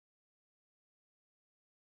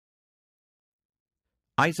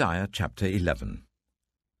Isaiah chapter 11.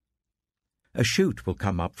 A shoot will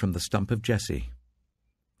come up from the stump of Jesse.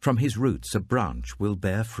 From his roots a branch will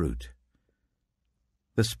bear fruit.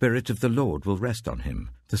 The Spirit of the Lord will rest on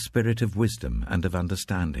him, the Spirit of wisdom and of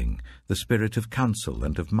understanding, the Spirit of counsel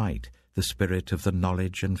and of might, the Spirit of the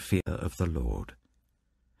knowledge and fear of the Lord.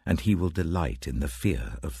 And he will delight in the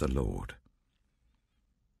fear of the Lord.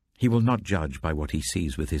 He will not judge by what he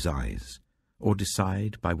sees with his eyes, or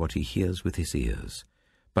decide by what he hears with his ears,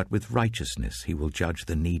 but with righteousness he will judge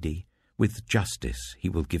the needy, with justice he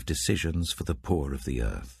will give decisions for the poor of the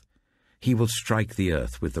earth. He will strike the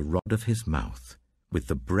earth with the rod of his mouth, with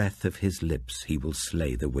the breath of his lips he will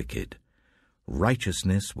slay the wicked.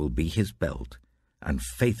 Righteousness will be his belt, and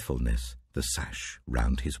faithfulness the sash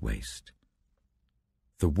round his waist.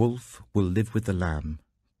 The wolf will live with the lamb,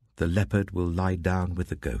 the leopard will lie down with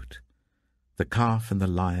the goat, the calf and the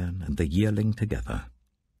lion and the yearling together,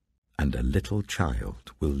 and a little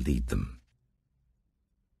child will lead them.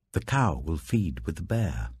 The cow will feed with the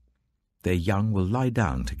bear, their young will lie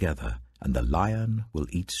down together, and the lion will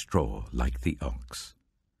eat straw like the ox.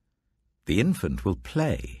 The infant will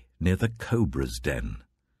play near the cobra's den,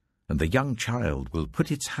 and the young child will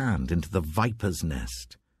put its hand into the viper's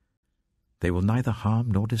nest. They will neither harm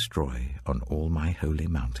nor destroy on all my holy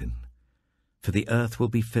mountain, for the earth will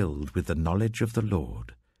be filled with the knowledge of the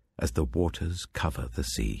Lord as the waters cover the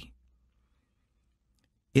sea.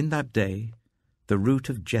 In that day, the root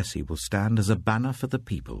of Jesse will stand as a banner for the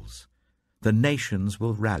peoples. The nations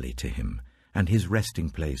will rally to him, and his resting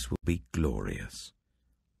place will be glorious.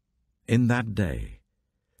 In that day,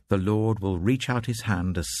 the Lord will reach out his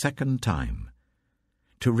hand a second time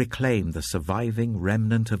to reclaim the surviving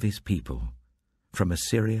remnant of his people from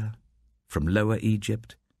Assyria, from Lower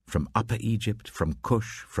Egypt, from Upper Egypt, from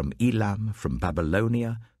Cush, from Elam, from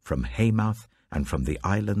Babylonia, from Hamath, and from the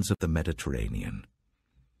islands of the Mediterranean.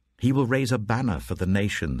 He will raise a banner for the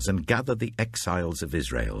nations and gather the exiles of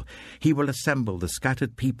Israel. He will assemble the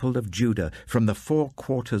scattered people of Judah from the four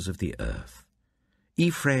quarters of the earth.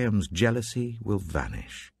 Ephraim's jealousy will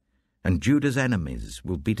vanish, and Judah's enemies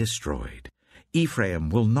will be destroyed. Ephraim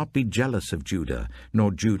will not be jealous of Judah,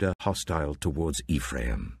 nor Judah hostile towards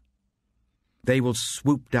Ephraim. They will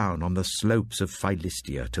swoop down on the slopes of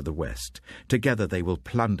Philistia to the west. Together they will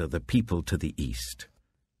plunder the people to the east.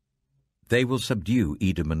 They will subdue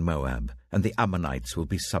Edom and Moab, and the Ammonites will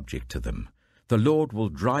be subject to them. The Lord will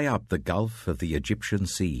dry up the gulf of the Egyptian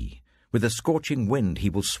sea. With a scorching wind he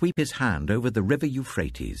will sweep his hand over the river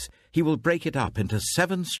Euphrates. He will break it up into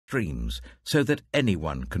 7 streams, so that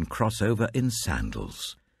anyone can cross over in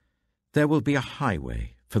sandals. There will be a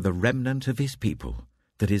highway for the remnant of his people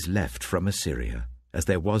that is left from Assyria, as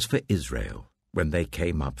there was for Israel when they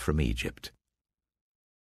came up from Egypt.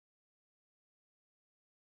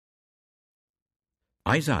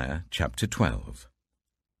 Isaiah chapter 12.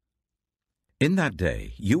 In that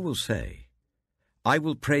day you will say, I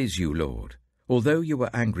will praise you, Lord. Although you were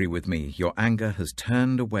angry with me, your anger has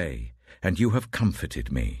turned away, and you have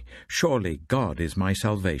comforted me. Surely God is my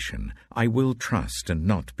salvation. I will trust and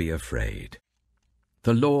not be afraid.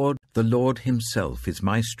 The Lord himself is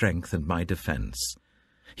my strength and my defense.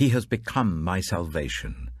 He has become my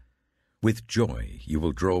salvation. With joy you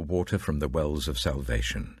will draw water from the wells of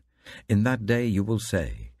salvation. In that day you will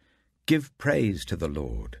say, Give praise to the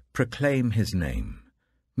Lord, proclaim his name.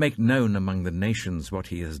 Make known among the nations what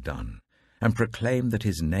he has done, and proclaim that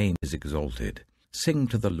his name is exalted. Sing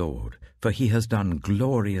to the Lord, for he has done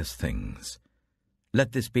glorious things.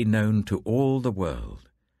 Let this be known to all the world.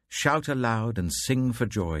 Shout aloud and sing for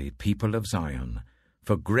joy, people of Zion,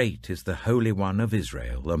 for great is the Holy One of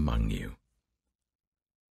Israel among you.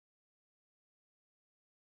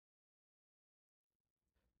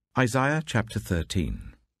 Isaiah chapter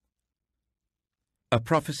 13. A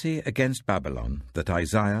prophecy against Babylon that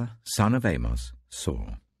Isaiah, son of Amos,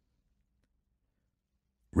 saw.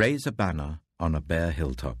 Raise a banner on a bare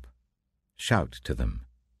hilltop. Shout to them,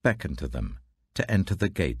 beckon to them, to enter the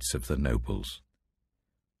gates of the nobles.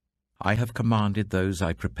 I have commanded those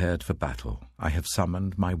I prepared for battle. I have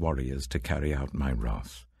summoned my warriors to carry out my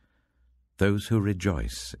wrath, those who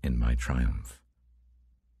rejoice in my triumph.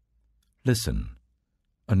 Listen,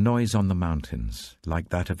 a noise on the mountains, like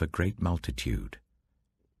that of a great multitude.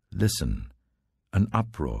 Listen, an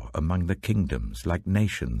uproar among the kingdoms, like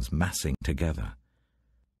nations massing together.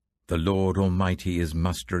 The Lord Almighty is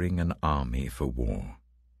mustering an army for war.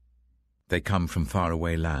 They come from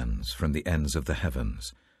faraway lands, from the ends of the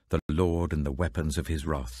heavens, the Lord and the weapons of his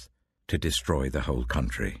wrath, to destroy the whole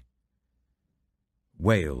country.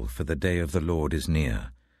 Wail, for the day of the Lord is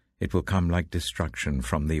near. It will come like destruction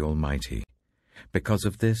from the Almighty. Because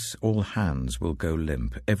of this, all hands will go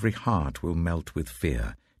limp, every heart will melt with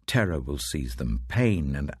fear. Terror will seize them,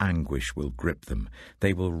 pain and anguish will grip them.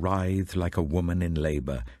 They will writhe like a woman in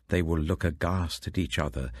labor. They will look aghast at each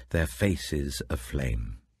other, their faces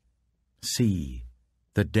aflame. See,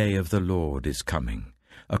 the day of the Lord is coming,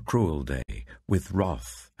 a cruel day, with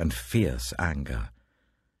wrath and fierce anger,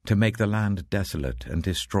 to make the land desolate and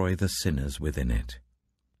destroy the sinners within it.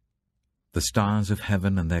 The stars of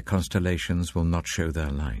heaven and their constellations will not show their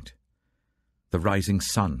light. The rising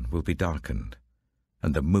sun will be darkened,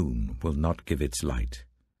 and the moon will not give its light.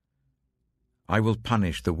 I will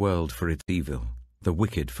punish the world for its evil, the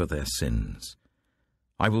wicked for their sins.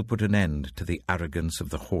 I will put an end to the arrogance of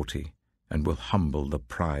the haughty, and will humble the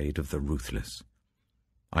pride of the ruthless.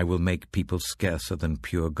 I will make people scarcer than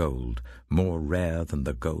pure gold, more rare than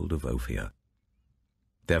the gold of Ophir.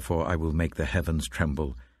 Therefore I will make the heavens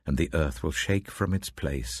tremble, and the earth will shake from its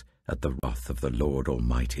place at the wrath of the Lord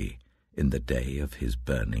Almighty in the day of his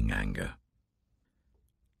burning anger.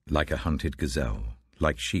 Like a hunted gazelle,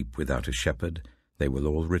 like sheep without a shepherd, they will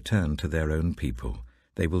all return to their own people.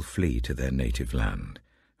 They will flee to their native land.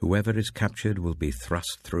 Whoever is captured will be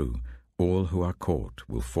thrust through. All who are caught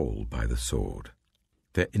will fall by the sword.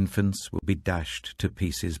 Their infants will be dashed to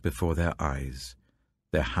pieces before their eyes.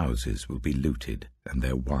 Their houses will be looted and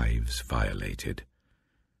their wives violated.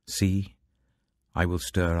 See, I will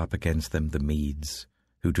stir up against them the Medes,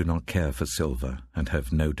 who do not care for silver and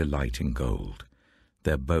have no delight in gold.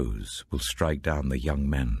 Their bows will strike down the young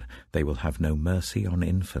men. They will have no mercy on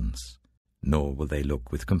infants, nor will they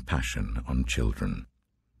look with compassion on children.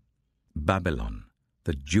 Babylon,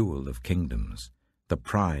 the jewel of kingdoms, the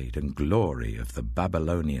pride and glory of the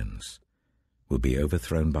Babylonians, will be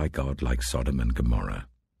overthrown by God like Sodom and Gomorrah.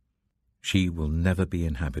 She will never be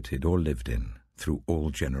inhabited or lived in through all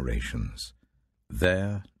generations.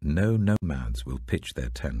 There no nomads will pitch their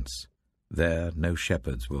tents. There no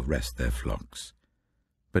shepherds will rest their flocks.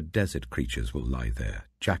 But desert creatures will lie there,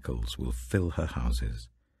 jackals will fill her houses.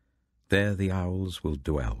 There the owls will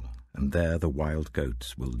dwell, and there the wild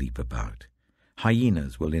goats will leap about.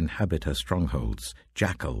 Hyenas will inhabit her strongholds,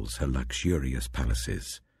 jackals her luxurious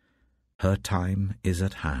palaces. Her time is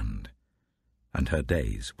at hand, and her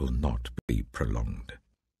days will not be prolonged.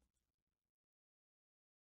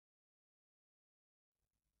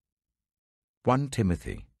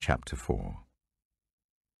 Timothy chapter 4.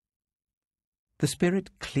 The Spirit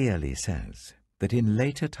clearly says that in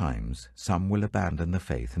later times some will abandon the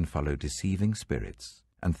faith and follow deceiving spirits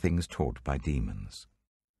and things taught by demons.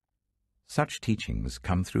 Such teachings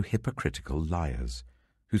come through hypocritical liars,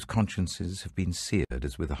 whose consciences have been seared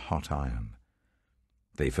as with a hot iron.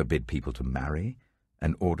 They forbid people to marry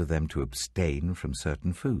and order them to abstain from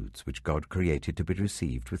certain foods which God created to be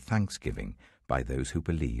received with thanksgiving by those who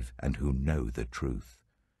believe and who know the truth.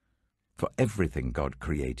 For everything God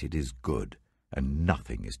created is good, and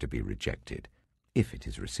nothing is to be rejected if it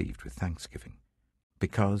is received with thanksgiving,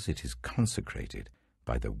 because it is consecrated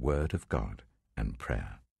by the word of God and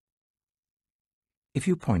prayer. If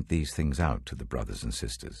you point these things out to the brothers and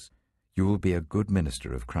sisters, you will be a good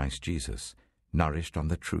minister of Christ Jesus, nourished on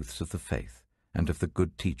the truths of the faith and of the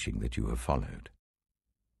good teaching that you have followed.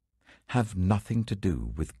 Have nothing to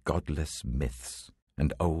do with godless myths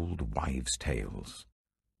and old wives' tales.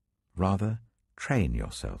 Rather, train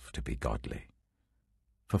yourself to be godly.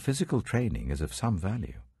 For physical training is of some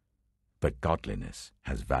value, but godliness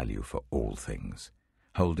has value for all things,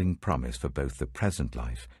 holding promise for both the present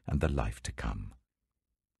life and the life to come.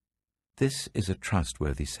 This is a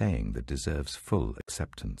trustworthy saying that deserves full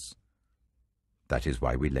acceptance. That is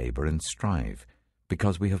why we labor and strive,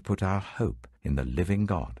 because we have put our hope in the living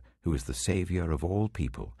God, who is the Savior of all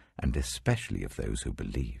people, and especially of those who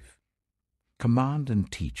believe. Command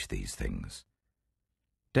and teach these things.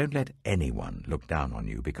 Don't let anyone look down on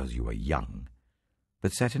you because you are young,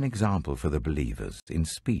 but set an example for the believers in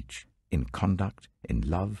speech, in conduct, in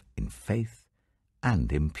love, in faith,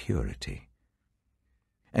 and in purity.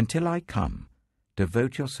 Until I come,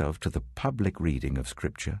 devote yourself to the public reading of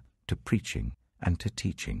Scripture, to preaching, and to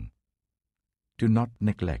teaching. Do not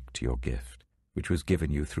neglect your gift, which was given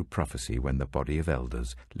you through prophecy when the body of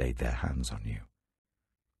elders laid their hands on you.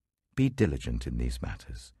 Be diligent in these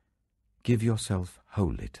matters. Give yourself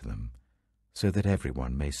wholly to them, so that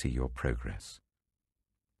everyone may see your progress.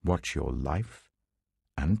 Watch your life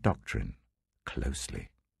and doctrine closely.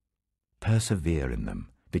 Persevere in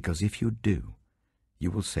them, because if you do, you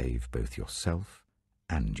will save both yourself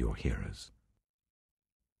and your hearers.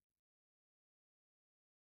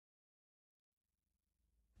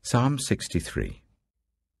 Psalm 63.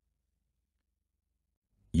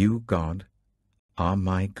 You, God, are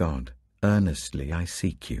my God. Earnestly I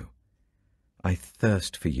seek you. I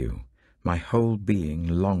thirst for you. My whole being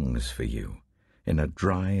longs for you, in a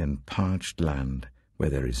dry and parched land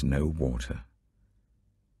where there is no water.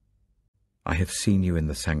 I have seen you in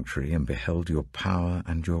the sanctuary and beheld your power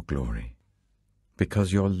and your glory.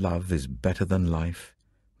 Because your love is better than life,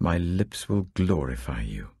 my lips will glorify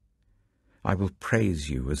you. I will praise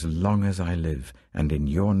you as long as I live, and in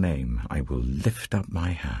your name I will lift up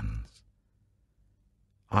my hands.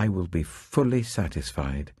 I will be fully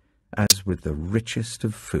satisfied as with the richest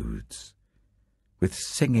of foods. With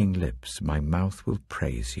singing lips my mouth will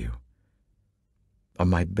praise you. On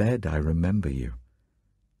my bed I remember you.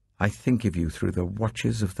 I think of you through the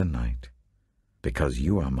watches of the night. Because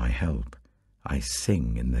you are my help, I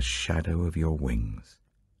sing in the shadow of your wings.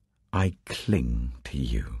 I cling to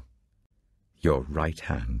you. Your right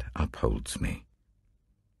hand upholds me.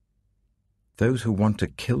 Those who want to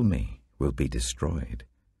kill me will be destroyed.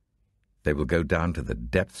 They will go down to the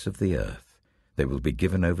depths of the earth. They will be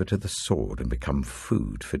given over to the sword and become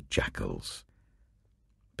food for jackals.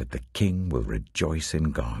 But the king will rejoice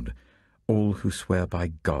in God. All who swear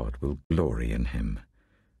by God will glory in him,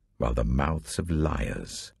 while the mouths of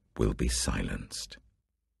liars will be silenced.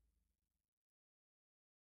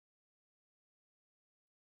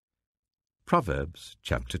 Proverbs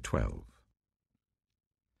chapter 12.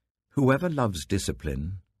 Whoever loves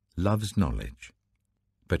discipline loves knowledge,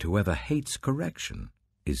 but whoever hates correction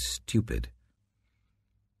is stupid.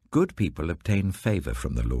 Good people obtain favor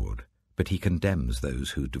from the Lord, but he condemns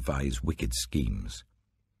those who devise wicked schemes.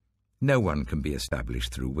 No one can be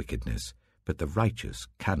established through wickedness, but the righteous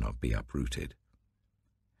cannot be uprooted.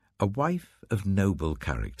 A wife of noble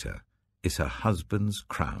character is her husband's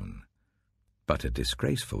crown, but a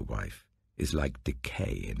disgraceful wife is like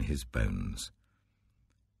decay in his bones.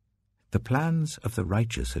 The plans of the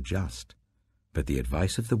righteous are just, but the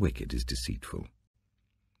advice of the wicked is deceitful.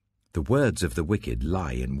 The words of the wicked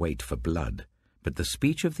lie in wait for blood, but the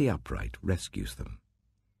speech of the upright rescues them.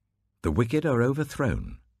 The wicked are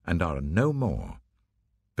overthrown and are no more,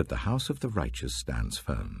 but the house of the righteous stands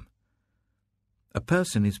firm. A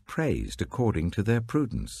person is praised according to their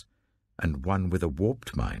prudence, and one with a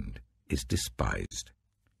warped mind is despised.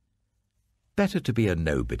 Better to be a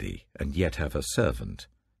nobody and yet have a servant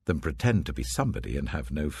than pretend to be somebody and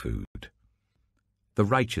have no food. The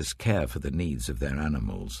righteous care for the needs of their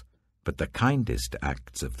animals, but the kindest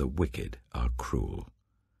acts of the wicked are cruel.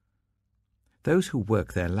 Those who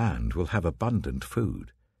work their land will have abundant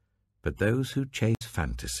food, but those who chase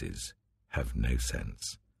fantasies have no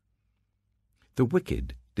sense. The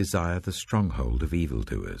wicked desire the stronghold of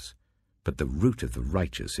evildoers, but the root of the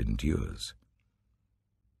righteous endures.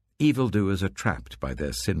 Evildoers are trapped by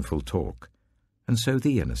their sinful talk, and so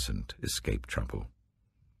the innocent escape trouble.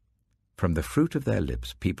 From the fruit of their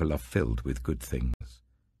lips people are filled with good things,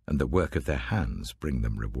 and the work of their hands bring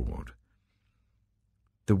them reward.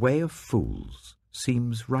 The way of fools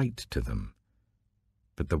seems right to them,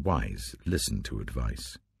 but the wise listen to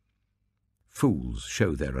advice. Fools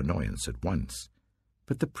show their annoyance at once,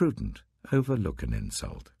 but the prudent overlook an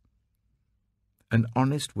insult. An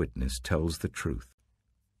honest witness tells the truth,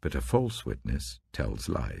 but a false witness tells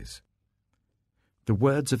lies. The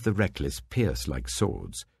words of the reckless pierce like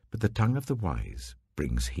swords, but the tongue of the wise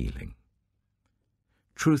brings healing.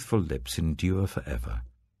 Truthful lips endure forever,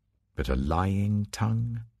 but a lying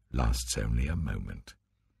tongue lasts only a moment.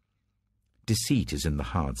 Deceit is in the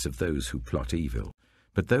hearts of those who plot evil,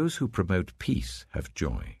 but those who promote peace have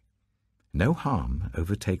joy. No harm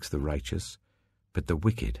overtakes the righteous, but the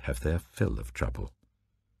wicked have their fill of trouble.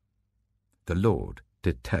 The Lord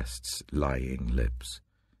detests lying lips,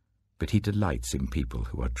 but he delights in people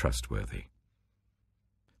who are trustworthy.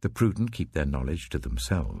 The prudent keep their knowledge to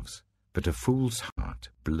themselves, but a fool's heart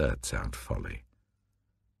blurts out folly.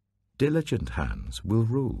 Diligent hands will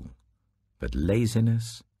rule, but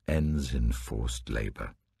laziness ends in forced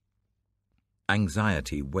labor.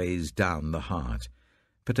 Anxiety weighs down the heart,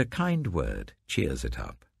 but a kind word cheers it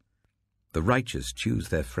up. The righteous choose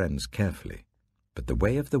their friends carefully, but the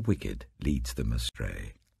way of the wicked leads them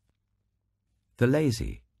astray. The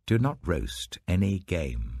lazy do not roast any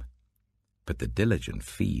game, but the diligent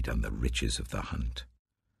feed on the riches of the hunt.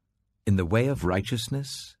 In the way of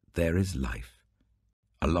righteousness there is life.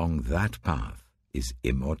 Along that path is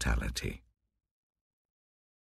immortality.